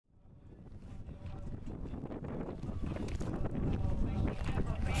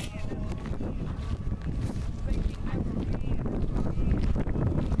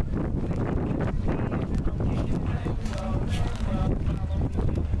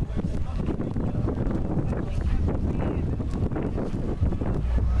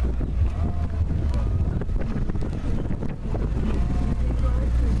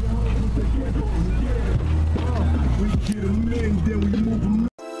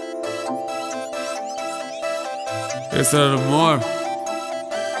Listen to the more.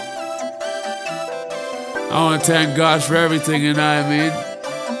 I want to thank God for everything, you know what I mean?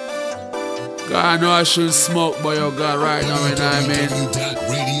 God, I know I shouldn't smoke, but yo, God, right now, you know what I mean? I'm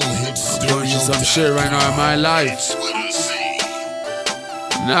going through some shit right now in my life.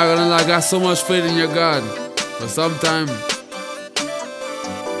 Not gonna lie, I got so much faith in your God. But sometimes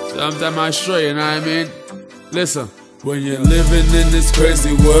I stray, you know what I mean? Listen. When you're living in this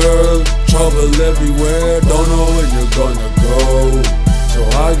crazy world, trouble everywhere, don't know when you're gonna go. So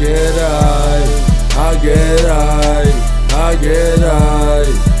I get high,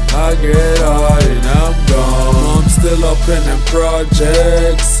 and I'm gone. I'm still up in them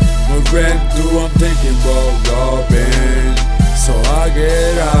projects. My rent due, I'm thinking about robbing. So I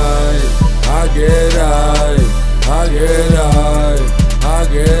get high,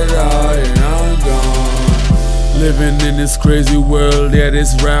 and I'm gone. Living in this crazy world, yeah,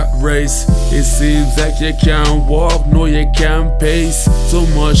 this rap race. It seems like you can't walk, no you can't pace. So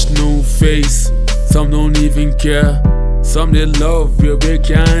much new face, some don't even care. Some they love you, but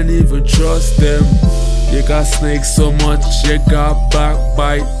can't even trust them. You got snakes so much, you got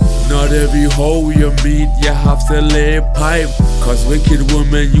backbite. Not every hoe you meet, you have to lay pipe. Cause wicked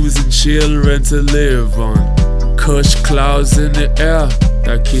women using children to live on. Kush clouds in the air,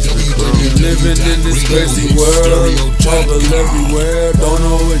 that keeps me calm. Living in this crazy world, trouble everywhere, don't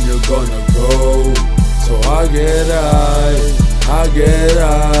know when you're gonna go. So I get high,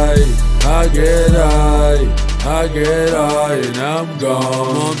 and I'm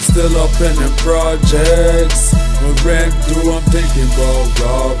gone. I'm still up in them projects. My rent due, I'm thinking about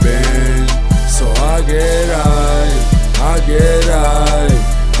robbing. So I get high,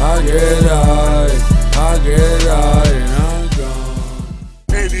 and I'm gone.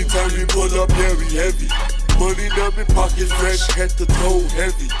 Anytime we pull up, yeah, we heavy. Money down my pockets, fresh, head to toe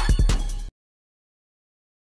heavy.